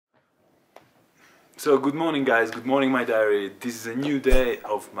So good morning guys, good morning my diary. This is a new day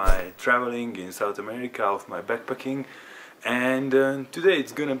of my traveling in South America, of my backpacking, and today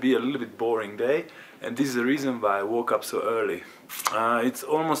it's gonna be a little bit boring day, and this is the reason why I woke up so early. It's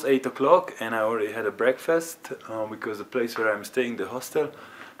almost 8 o'clock and I already had a breakfast because the place where I'm staying, the hostel,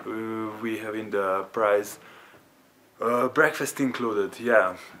 we have in the price breakfast included,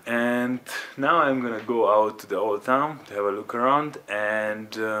 yeah. And now I'm gonna go out to the old town to have a look around and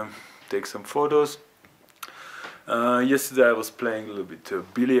take some photos. Yesterday I was playing a little bit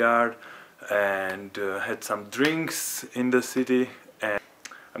billiard and had some drinks in the city, and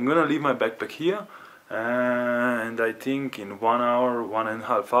I'm gonna leave my backpack here, and I think in 1 hour,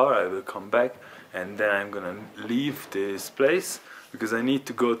 1.5 hours I will come back, and then I'm gonna leave this place because I need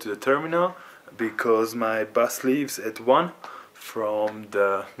to go to the terminal because my bus leaves at 1 from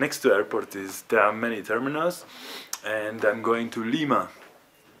the next to the airport. There are many terminals, and I'm going to Lima.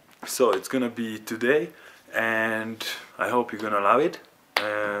 So it's gonna be today, and I hope you're gonna love it.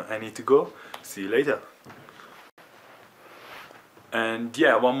 I need to go. See you later. And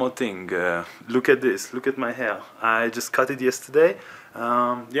yeah, one more thing. Look at this. Look at my hair. I just cut it yesterday.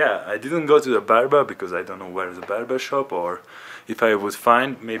 Yeah, I didn't go to the barber because I don't know where is the barber shop, or if I would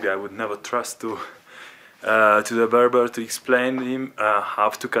find, maybe I would never trust to the barber to explain to him how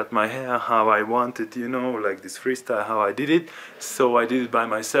to cut my hair, how I want it, you know, like this freestyle, how I did it. So I did it by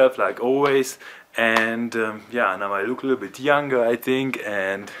myself, like always, and yeah, now I look a little bit younger, I think,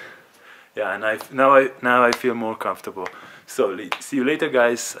 and yeah, and now I feel more comfortable. So see you later,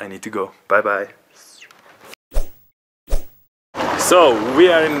 guys. I need to go. Bye bye. So we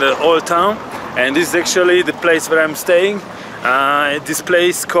are in the old town, and this is actually the place where I'm staying. This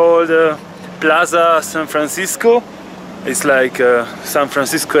place called Plaza San Francisco. It's like San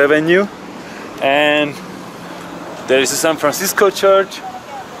Francisco Avenue, and there is a San Francisco church,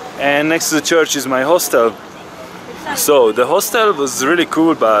 and next to the church is my hostel. So the hostel was really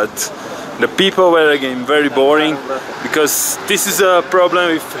cool, but the people were again very boring, because this is a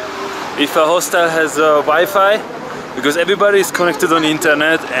problem if a hostel has Wi-Fi, because everybody is connected on the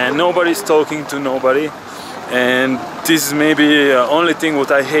internet and nobody is talking to nobody. And this is maybe the only thing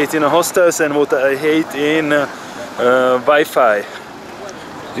what I hate in a hostels and what I hate in Wi-Fi.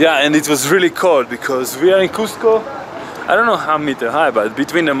 Yeah, and it was really cold because we are in Cusco. I don't know how meter high, but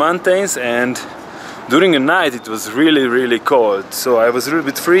between the mountains, and during the night it was really cold. So I was a little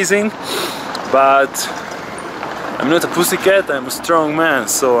bit freezing, but I'm not a pussycat, I'm a strong man,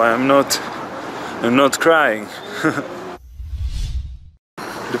 so I'm not crying.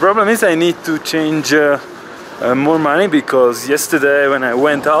 The problem is I need to change more money, because yesterday when I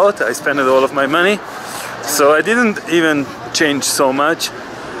went out I spent all of my money, so I didn't even change so much,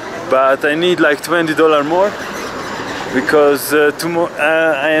 but I need like $20 more, because tomorrow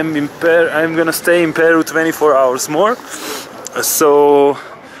I'm gonna stay in Peru 24 hours more, so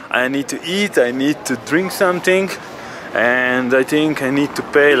I need to eat, I need to drink something, and I think I need to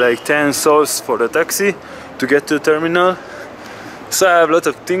pay like 10 soles for the taxi to get to the terminal. So I have a lot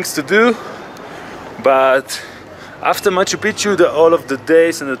of things to do, but after Machu Picchu, all of the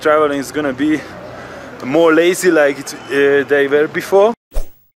days and the traveling is gonna be more lazy like they were before.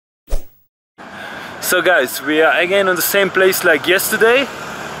 So guys, we are again on the same place like yesterday,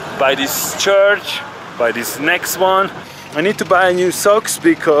 by this church, by this next one. I need to buy new socks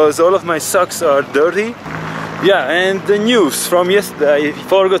because all of my socks are dirty. Yeah, and the news from yesterday, I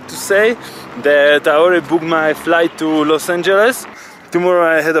forgot to say that I already booked my flight to Los Angeles.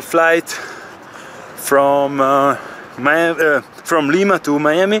 Tomorrow I had a flight from Lima to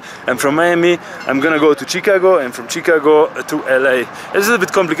Miami, and from Miami I'm gonna go to Chicago, and from Chicago to LA. It's a little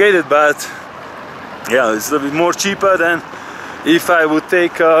bit complicated, but yeah, it's a little bit more cheaper than if I would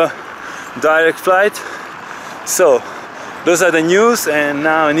take a direct flight. So those are the news, and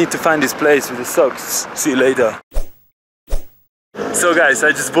now I need to find this place with the socks. See you later. So guys,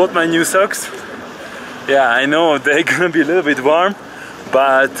 I just bought my new socks. Yeah, I know they're gonna be a little bit warm,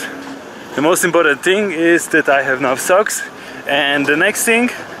 but the most important thing is that I have now socks. And the next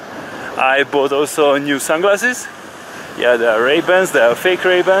thing, I bought also new sunglasses. Yeah, they are Ray-Bans, they are fake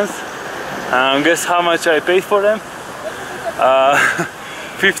Ray-Bans. Guess how much I paid for them?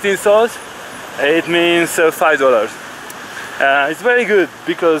 15 soles. It means $5. It's very good,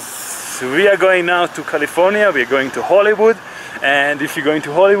 because we are going now to California, we are going to Hollywood, and if you're going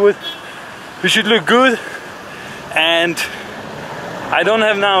to Hollywood, you should look good. And I don't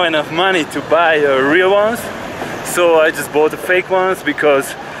have now enough money to buy real ones, so I just bought the fake ones,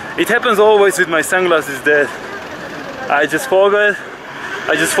 because it happens always with my sunglasses that I just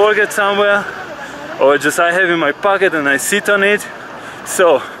forget somewhere, or just I have in my pocket and I sit on it.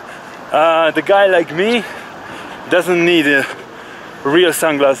 So The guy like me doesn't need real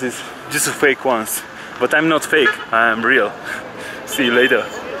sunglasses, just fake ones. But I'm not fake, I'm real. See you later.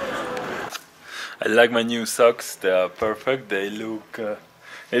 I like my new socks, they are perfect. They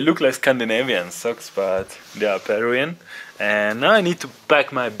look like Scandinavian socks, but they are Peruvian. And now I need to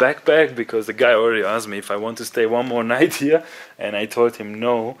pack my backpack because the guy already asked me if I want to stay one more night here, and I told him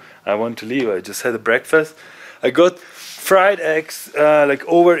no, I want to leave. I just had a breakfast. I got fried eggs, like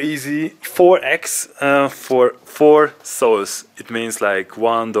over easy, 4 eggs for 4 soles. It means like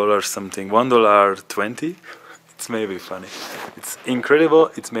 $1 something, $1.20. It's maybe funny. It's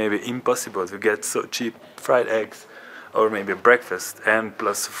incredible. It's maybe impossible to get so cheap fried eggs, or maybe breakfast and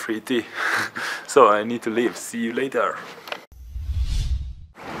plus free tea. So I need to leave. See you later.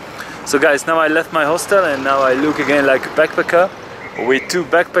 So guys, now I left my hostel and now I look again like a backpacker with 2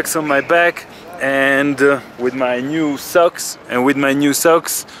 backpacks on my back, and with my new socks,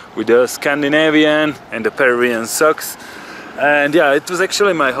 with the Scandinavian and the Peruvian socks. And yeah, it was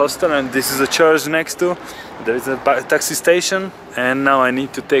actually my hostel, and this is a church next to. There is a taxi station, and now I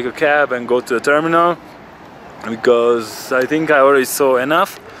need to take a cab and go to the terminal because I think I already saw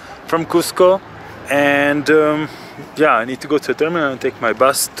enough from Cusco. And yeah, I need to go to the terminal and take my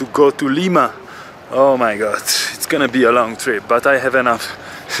bus to go to Lima. Oh my god, it's gonna be a long trip, but I have enough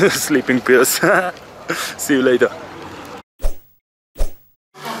sleeping pills. See you later.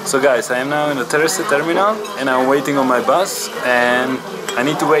 So guys, I am now in the Terrace terminal and I'm waiting on my bus, and I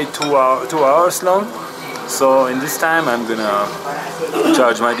need to wait 2 hours long. So in this time I'm gonna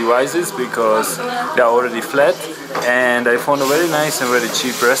charge my devices because they are already flat, and I found a very nice and very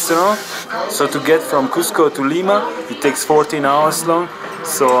cheap restaurant. So to get from Cusco to Lima it takes 14 hours long,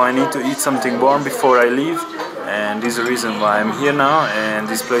 so I need to eat something warm before I leave, and this is the reason why I'm here now. And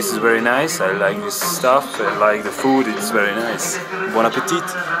this place is very nice. I like this stuff, I like the food, it's very nice. Bon appetit!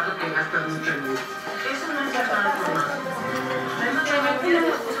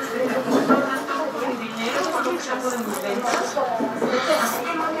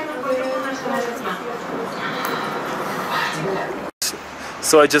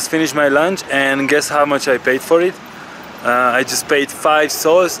 So I just finished my lunch, and guess how much I paid for it? I just paid 5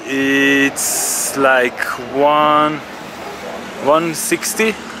 soles. It's like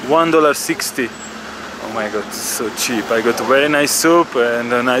 $1.60. Oh my god, it's so cheap. I got a very nice soup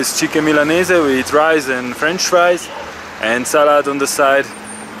and a nice chicken milanese with rice and french fries and salad on the side.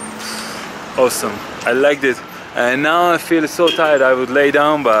 Awesome, I liked it. And now I feel so tired I would lay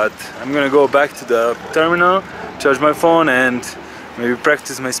down, but I'm gonna go back to the terminal, charge my phone and maybe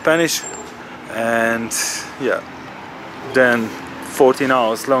practice my Spanish. And yeah, then 14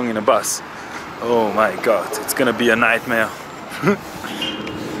 hours long in a bus. Oh my god, it's gonna be a nightmare.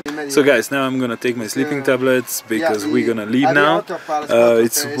 So guys, now I'm gonna take my sleeping tablets because we're gonna leave now.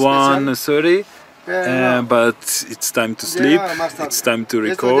 It's 1:30. But it's time to sleep, it's time to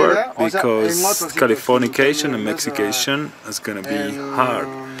recover, because Californication and Mexication is gonna be hard.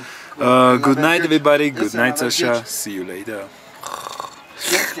 Good night everybody, good night Sasha, see you later.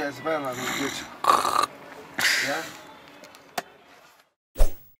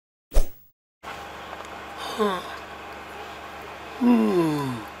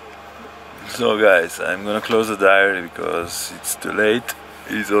 So guys, I'm gonna close the diary because it's too late.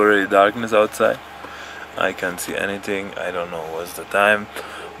 It's already darkness outside. I can't see anything. I don't know what's the time.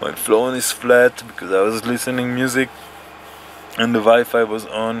 My phone is flat because I was listening music and the Wi-Fi was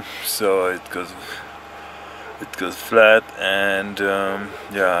on, so it goes flat. And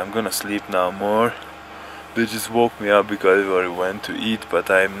yeah, I'm gonna sleep now more. They just woke me up because I already went to eat, but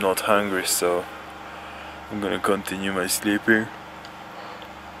I'm not hungry, so I'm gonna continue my sleeping.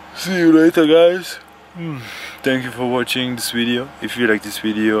 See you later guys. Thank you for watching this video. If you like this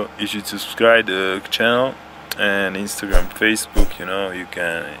video, you should subscribe to the channel, and Instagram, Facebook, you know, you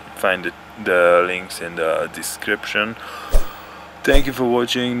can find the links in the description. Thank you for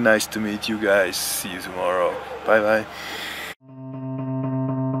watching, nice to meet you guys. See you tomorrow. Bye bye.